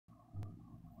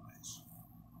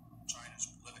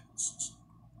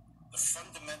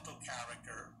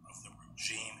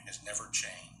has never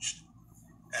changed.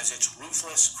 As its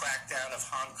ruthless crackdown of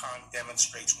Hong Kong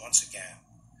demonstrates once again,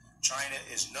 China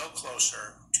is no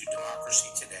closer to democracy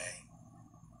today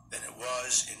than it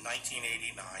was in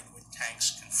 1989 when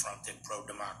tanks confronted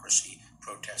pro-democracy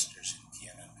protesters in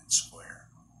Tiananmen Square.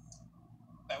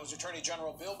 That was Attorney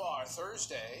General Bill Barr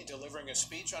Thursday delivering a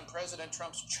speech on President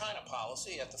Trump's China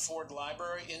policy at the Ford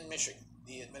Library in Michigan.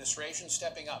 The administration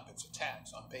stepping up its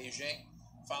attacks on Beijing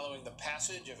following the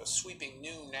passage of a sweeping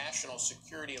new national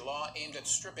security law aimed at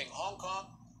stripping Hong Kong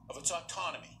of its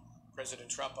autonomy. President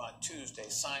Trump on Tuesday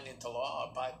signed into law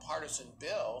a bipartisan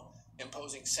bill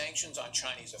imposing sanctions on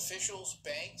Chinese officials,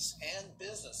 banks, and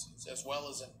businesses, as well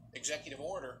as an executive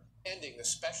order ending the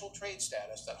special trade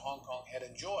status that Hong Kong had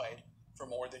enjoyed for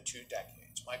more than 2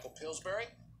 decades. Michael Pillsbury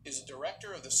is the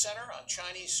director of the Center on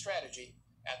Chinese Strategy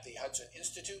at the Hudson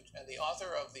Institute and the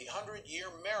author of the 100-Year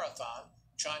Marathon,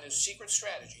 China's Secret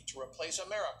Strategy to Replace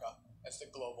America as the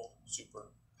Global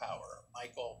Superpower.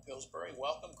 Michael Pillsbury,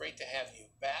 welcome. Great to have you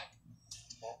back.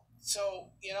 So,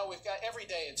 we've got every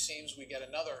day, it seems, we get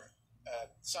another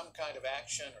some kind of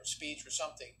action or speech or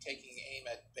something taking aim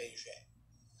at Beijing.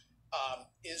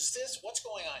 Is this, what's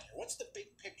going on here? What's the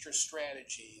big picture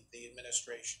strategy the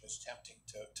administration is attempting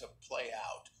to play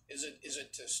out? Is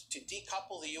it to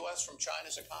decouple the U.S. from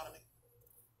China's economy?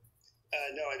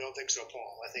 No, I don't think so,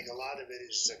 Paul. I think a lot of it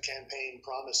is campaign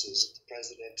promises that the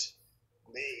president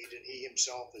made, and he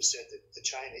himself has said that the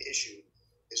China issue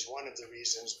is one of the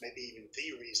reasons, maybe even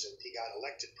the reason, he got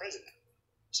elected president.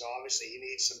 So obviously he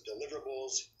needs some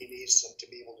deliverables. He needs to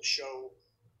be able to show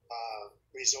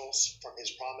results from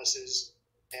his promises.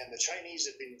 And the Chinese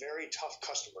have been very tough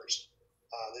customers.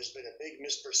 There's been a big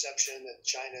misperception that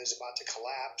China is about to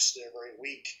collapse. They're very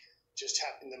weak. Just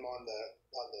tapping them on the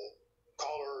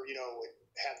collar, would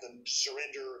have them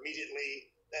surrender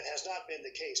immediately. That has not been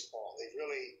the case, Paul. They've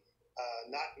really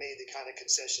not made the kind of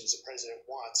concessions the president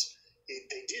wants.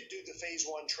 They did do the phase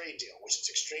 1 trade deal, which is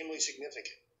extremely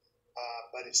significant.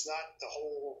 But it's not the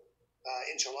whole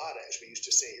enchilada, as we used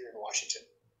to say here in Washington.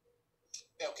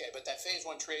 Okay, but that phase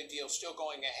 1 trade deal is still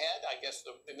going ahead. I guess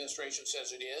the administration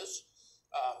says it is.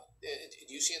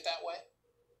 Do you see it that way?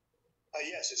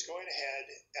 Yes, it's going ahead.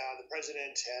 The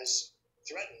president has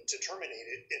threatened to terminate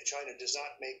it if China does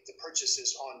not make the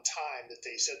purchases on time that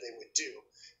they said they would do.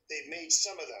 They've made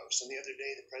some of those. And the other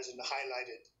day, the president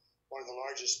highlighted one of the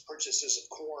largest purchases of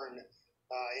corn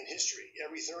in history.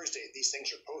 Every Thursday, these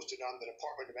things are posted on the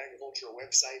Department of Agriculture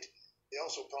website. They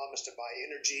also promised to buy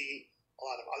energy, a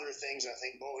lot of other things. I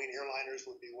think Boeing airliners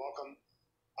would be welcome.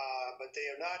 But they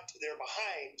are not, they're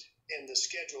behind in the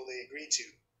schedule they agreed to.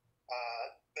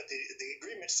 But the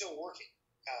agreement's still working.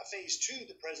 Phase 2,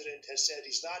 the president has said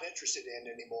he's not interested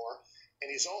in anymore. And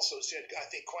he's also said, I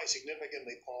think quite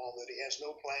significantly, Paul, that he has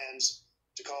no plans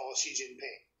to call Xi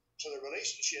Jinping. So the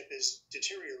relationship is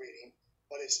deteriorating,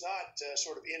 but it's not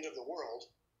sort of end of the world.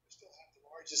 We still have the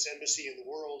largest embassy in the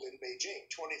world in Beijing,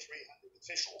 2,300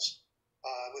 officials,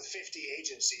 with 50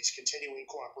 agencies continuing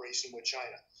cooperation with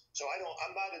China. So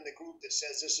I'm not in the group that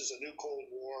says this is a new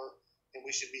Cold War and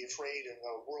we should be afraid of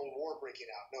a world war breaking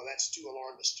out. No, that's too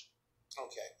alarmist.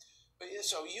 Okay. But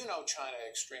so you know China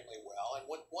extremely well, and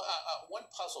one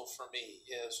puzzle for me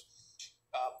is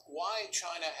why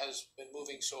China has been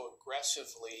moving so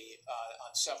aggressively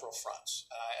on several fronts.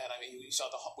 And I mean, we saw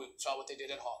what they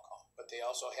did in Hong Kong, but they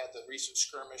also had the recent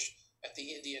skirmish at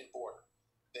the Indian border.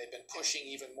 They've been pushing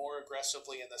even more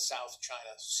aggressively in the South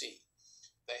China Sea.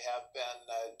 They have been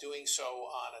doing so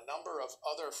on a number of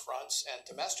other fronts, and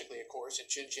domestically, of course, in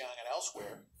Xinjiang and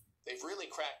elsewhere, they've really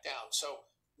cracked down. So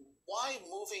why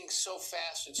moving so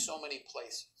fast in so many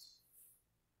places?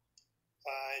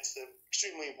 It's an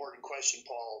extremely important question,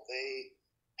 Paul. They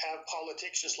have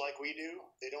politics just like we do.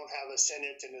 They don't have a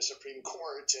Senate and a Supreme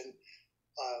Court and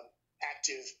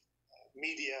active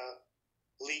media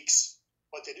leaks,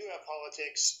 but they do have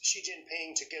politics. Xi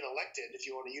Jinping, to get elected, if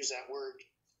you want to use that word,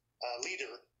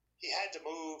 leader, he had to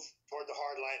move toward the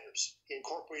hardliners. He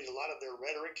incorporated a lot of their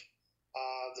rhetoric,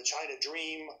 the China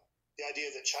dream, the idea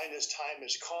that China's time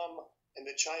has come and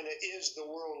that China is the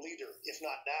world leader, if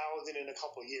not now, then in a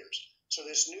couple of years. So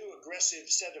this new aggressive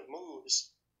set of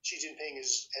moves Xi Jinping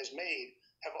has made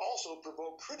have also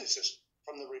provoked criticism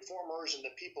from the reformers and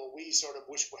the people we sort of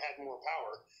wish we had more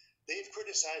power. They've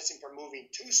criticized him for moving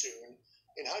too soon.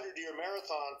 In 100-Year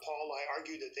Marathon, Paul, I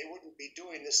argued that they wouldn't be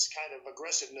doing this kind of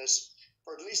aggressiveness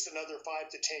for at least another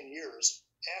 5 to 10 years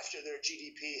after their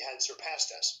GDP had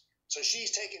surpassed us. So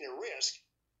Xi's taking a risk,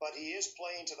 but he is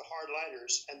playing to the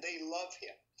hardliners, and they love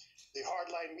him. The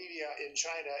hardline media in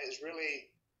China is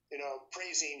really,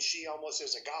 praising Xi almost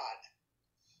as a god.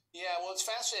 Yeah, well, it's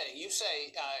fascinating. You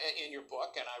say in your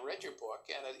book, and I read your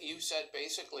book, and you said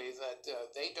basically that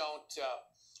they don't,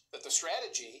 that the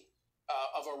strategy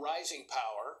of a rising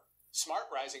power, smart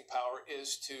rising power,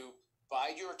 is to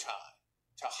bide your time,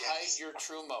 to hide your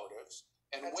true motives,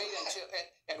 and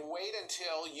wait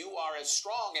until you are as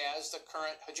strong as the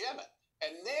current hegemon,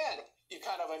 and then you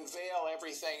kind of unveil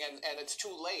everything, and it's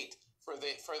too late for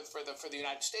the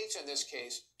United States in this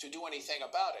case to do anything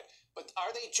about it. But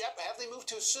have they moved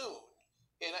too soon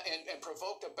and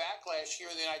provoked a backlash here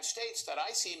in the United States that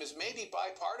I see as maybe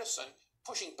bipartisan,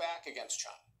 pushing back against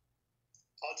China?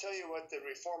 I'll tell you what the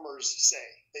reformers say.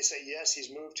 They say, yes, he's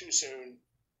moved too soon.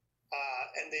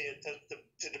 And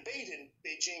the debate in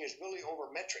Beijing is really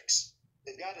over metrics.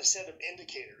 They've got a set of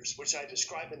indicators, which I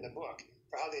describe in the book,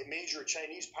 for how they measure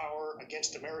Chinese power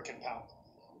against American power.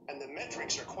 And the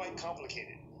metrics are quite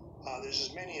complicated. There's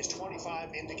as many as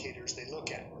 25 indicators they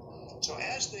look at. So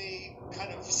as they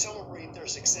kind of celebrate their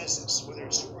successes, whether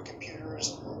it's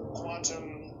supercomputers,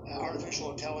 quantum,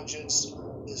 artificial intelligence,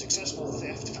 the successful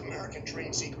theft of American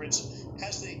trade secrets,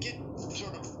 as they get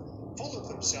sort of full of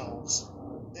themselves,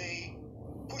 they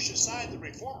push aside the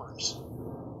reformers,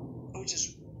 which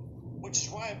is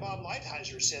why Bob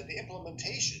Lighthizer said the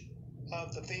implementation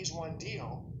of the Phase 1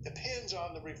 deal depends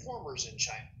on the reformers in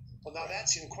China. Well, now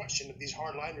that's in question if these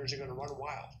hardliners are going to run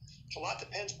wild. So a lot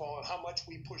depends, Paul, on how much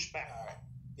we push back. All right.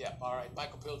 Yeah, all right.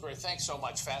 Michael Pillsbury, thanks so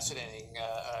much. Fascinating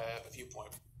viewpoint.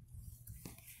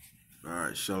 All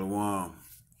right, Shalom. All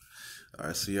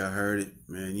right, so y'all heard it,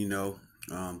 man. You know,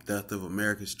 theft of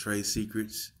America's trade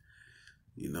secrets.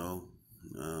 You know,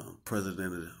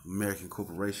 president of the American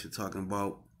Corporation talking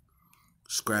about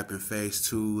scrapping Phase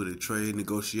 2 of the trade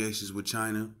negotiations with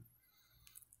China.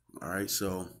 All right,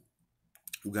 so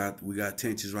we got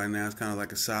tensions right now. It's kind of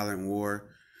like a silent war,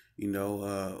 you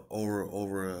know,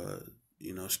 over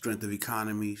you know, strength of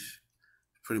economies.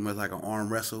 Pretty much like an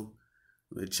arm wrestle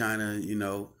with China. You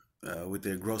know, with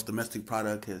their gross domestic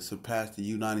product has surpassed the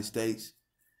United States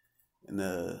and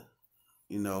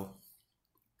you know,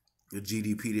 the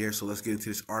GDP there. So let's get into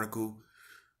this article.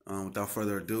 Without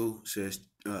further ado, it says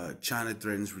China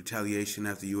threatens retaliation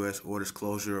after U.S. orders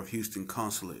closure of Houston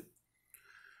consulate.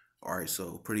 All right,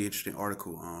 so pretty interesting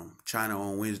article. China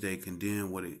on Wednesday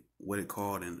condemned what it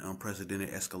called an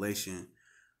unprecedented escalation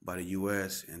by the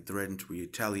U.S. and threatened to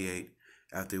retaliate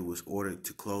after it was ordered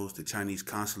to close the Chinese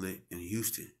consulate in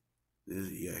Houston.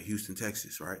 Houston,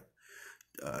 Texas, right?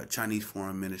 Chinese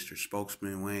Foreign Minister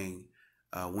spokesman Wang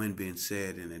Wenbin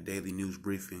said in a daily news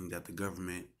briefing that the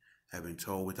government had been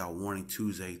told without warning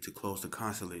Tuesday to close the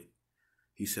consulate.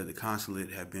 He said the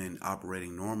consulate had been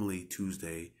operating normally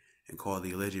Tuesday and called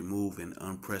the alleged move an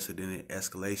unprecedented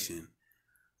escalation,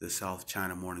 the South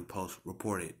China Morning Post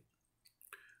reported.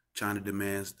 China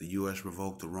demands the U.S.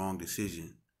 revoke the wrong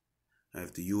decision.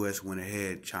 If the U.S. went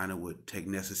ahead, China would take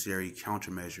necessary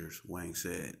countermeasures, Wang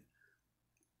said.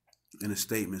 In a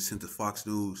statement sent to Fox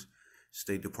News,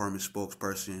 State Department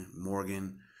spokesperson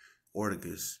Morgan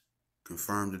Ortagus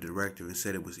confirmed the directive and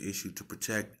said it was issued to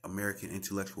protect American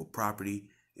intellectual property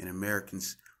and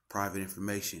Americans' private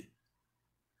information.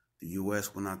 The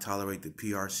U.S. will not tolerate the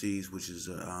PRCs, which is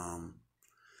a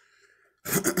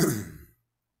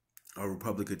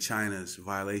Republic of China's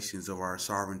violations of our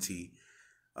sovereignty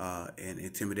and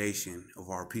intimidation of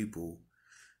our people,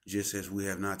 just as we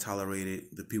have not tolerated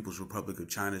the People's Republic of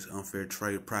China's unfair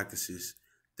trade practices,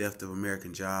 theft of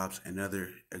American jobs, and other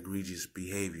egregious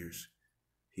behaviors,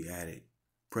 he added.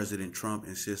 President Trump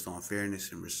insists on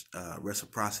fairness and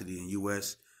reciprocity in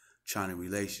U.S.-China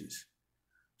relations.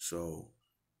 So,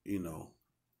 you know,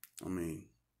 I mean,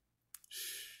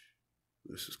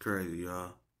 this is crazy,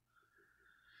 y'all.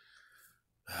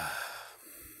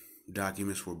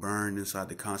 Documents were burned inside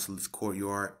the consulate's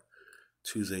courtyard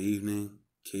Tuesday evening,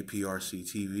 KPRC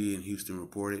TV in Houston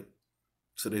reported.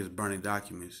 So they was burning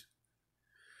documents.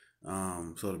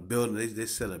 So the building, they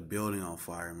set a building on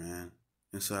fire, man,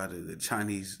 inside of the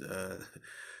Chinese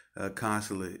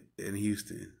consulate in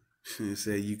Houston. It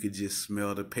said you could just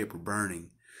smell the paper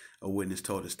burning, a witness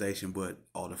told the station, but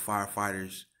all the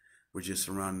firefighters were just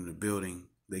surrounding the building.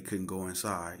 They couldn't go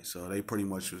inside. So they pretty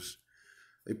much was,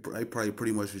 they probably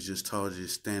pretty much was just told to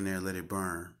just stand there and let it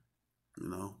burn, you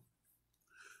know.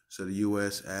 So the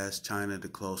U.S. asked China to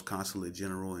close Consulate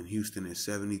General in Houston in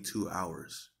 72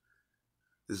 hours.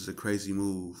 This is a crazy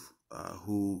move,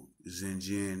 Hu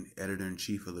Zhenjian,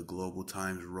 editor-in-chief of the Global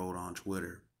Times, wrote on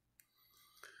Twitter.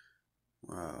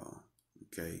 Wow.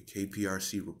 Okay,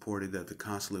 KPRC reported that the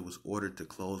consulate was ordered to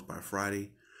close by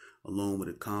Friday, along with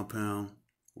a compound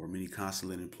where many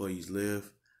consulate employees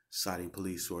live, citing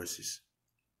police sources.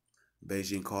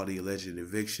 Beijing called the alleged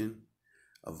eviction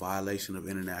a violation of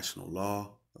international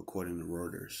law, according to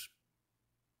Reuters.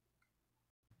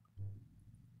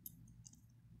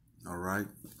 All right,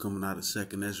 coming out of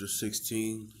 2nd Ezra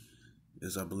 16,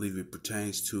 as I believe it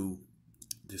pertains to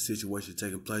the situation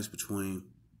taking place between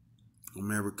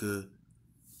America,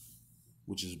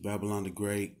 which is Babylon the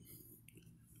Great,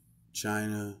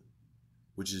 China,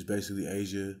 which is basically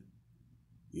Asia,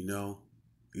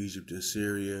 Egypt and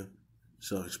Syria,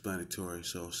 self-explanatory.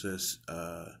 So it says,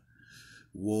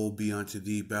 woe be unto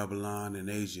thee, Babylon and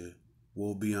Asia,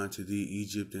 woe be unto thee,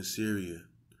 Egypt and Syria.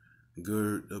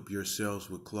 Gird up yourselves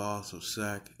with cloths of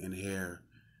sack and hair.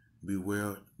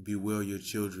 Bewail your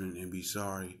children and be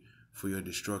sorry, for your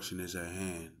destruction is at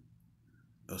hand.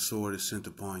 A sword is sent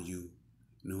upon you,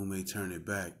 and who may turn it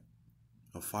back?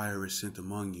 A fire is sent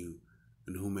among you,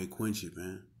 and who may quench it,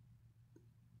 man?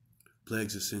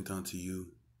 Plagues are sent unto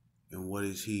you, and what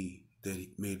is he that he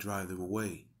may drive them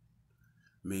away?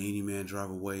 May any man drive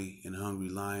away an hungry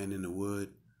lion in the wood,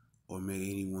 or may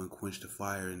anyone quench the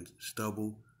fire in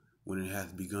stubble when it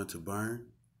hath begun to burn?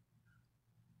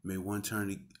 May one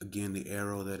turn again the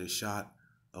arrow that is shot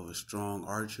of a strong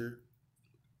archer?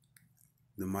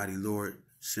 The mighty Lord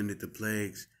sendeth the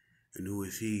plagues, and who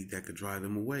is he that could drive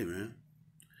them away, man?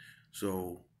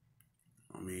 So,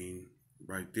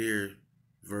 right there,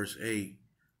 verse 8,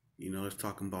 it's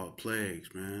talking about plagues,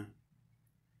 man.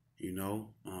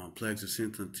 Plagues are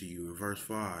sent unto you in verse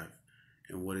 5.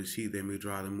 And what is he that may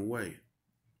drive them away?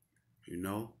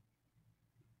 The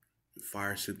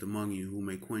fire sent among you, who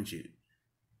may quench it?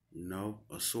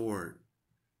 A sword,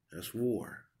 that's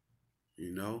war,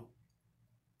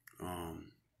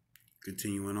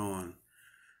 Continuing on,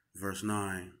 verse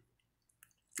 9,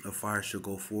 a fire shall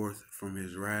go forth from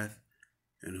his wrath,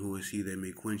 and who is he that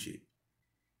may quench it?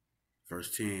 Verse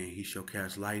 10, he shall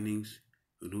cast lightnings,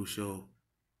 and who shall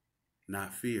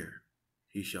not fear?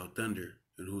 He shall thunder,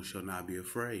 and who shall not be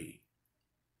afraid?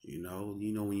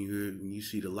 When you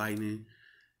see the lightning,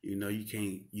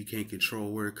 you can't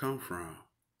control where it comes from.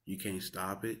 You can't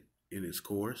stop it in its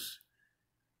course.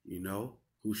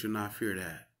 Who should not fear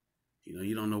that?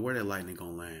 You don't know where that lightning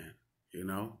gonna land.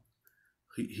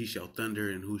 He shall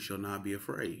thunder, and who shall not be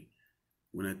afraid?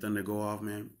 When that thunder go off,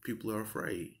 man, people are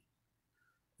afraid.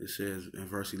 It says in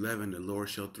verse 11, the Lord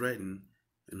shall threaten,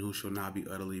 and who shall not be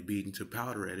utterly beaten to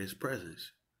powder at his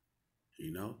presence?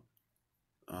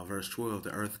 Verse 12,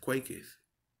 the earth quaketh,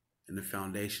 and the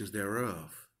foundations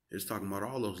thereof. It's talking about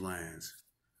all those lands.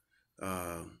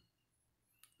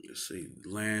 Let's see,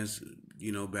 lands,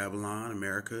 Babylon,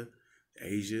 America,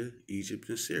 Asia, Egypt,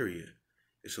 and Syria.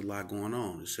 It's a lot going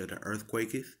on. It said the earth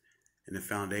quaketh, and the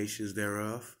foundations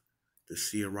thereof. The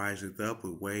sea ariseth up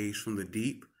with waves from the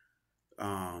deep.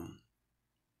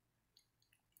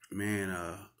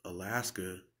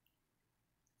 Alaska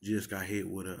just got hit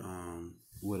with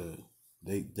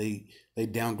they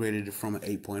downgraded it from an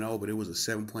 8.0, but it was a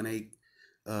 7.8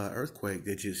 earthquake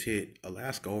that just hit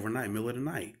Alaska overnight, middle of the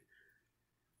night,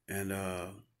 and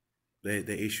they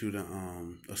issued a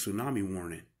tsunami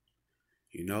warning.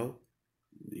 The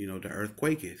earth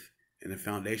quaketh, and the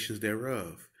foundations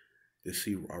thereof. The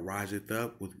sea ariseth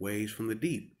up with waves from the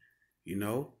deep, and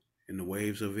the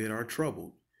waves of it are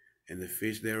troubled, and the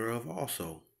fish thereof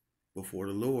also, before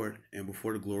the Lord and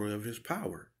before the glory of his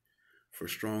power. For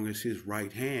strong is his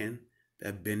right hand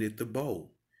that bendeth the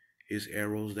bow. His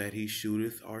arrows that he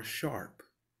shooteth are sharp,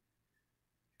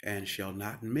 and shall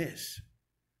not miss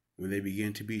when they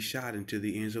begin to be shot into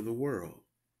the ends of the world.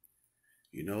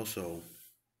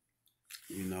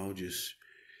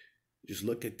 Just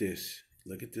look at this.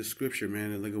 Look at this scripture,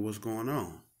 man, and look at what's going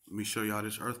on. Let me show y'all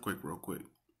this earthquake real quick.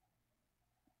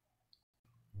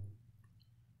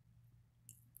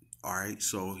 All right,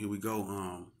 so here we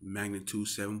go. Magnitude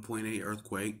 7.8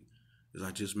 earthquake. As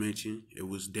I just mentioned, it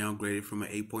was downgraded from an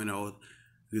 8.0.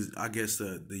 I guess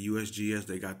the USGS,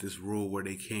 they got this rule where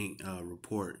they can't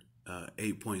report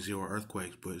 8.0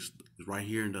 earthquakes, but it's right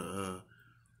here in the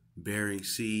Bering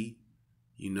Sea,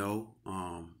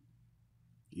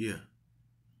 yeah.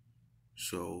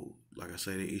 So, like I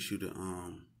say, they issued a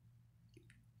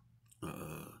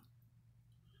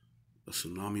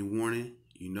tsunami warning,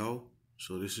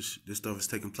 So this stuff is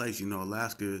taking place.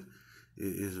 Alaska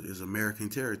is American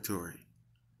territory,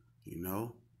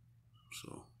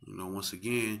 So, once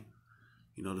again,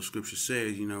 the scripture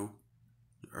says,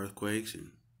 earthquakes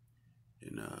and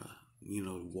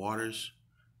waters,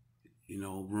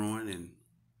 ruin, and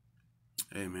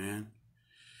hey, man,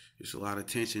 there's a lot of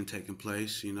tension taking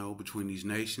place, between these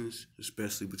nations,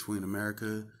 especially between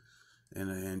America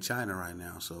and China right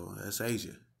now. So that's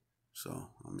Asia. So,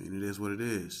 it is what it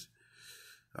is.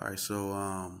 All right,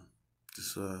 so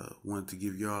just wanted to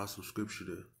give y'all some scripture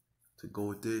to go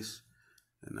with this,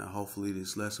 and hopefully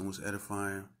this lesson was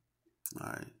edifying. All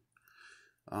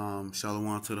right.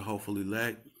 Shalom to the hopefully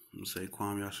elect. I'm gonna say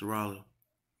Kwam Yasharala,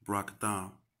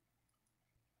 Barakatham.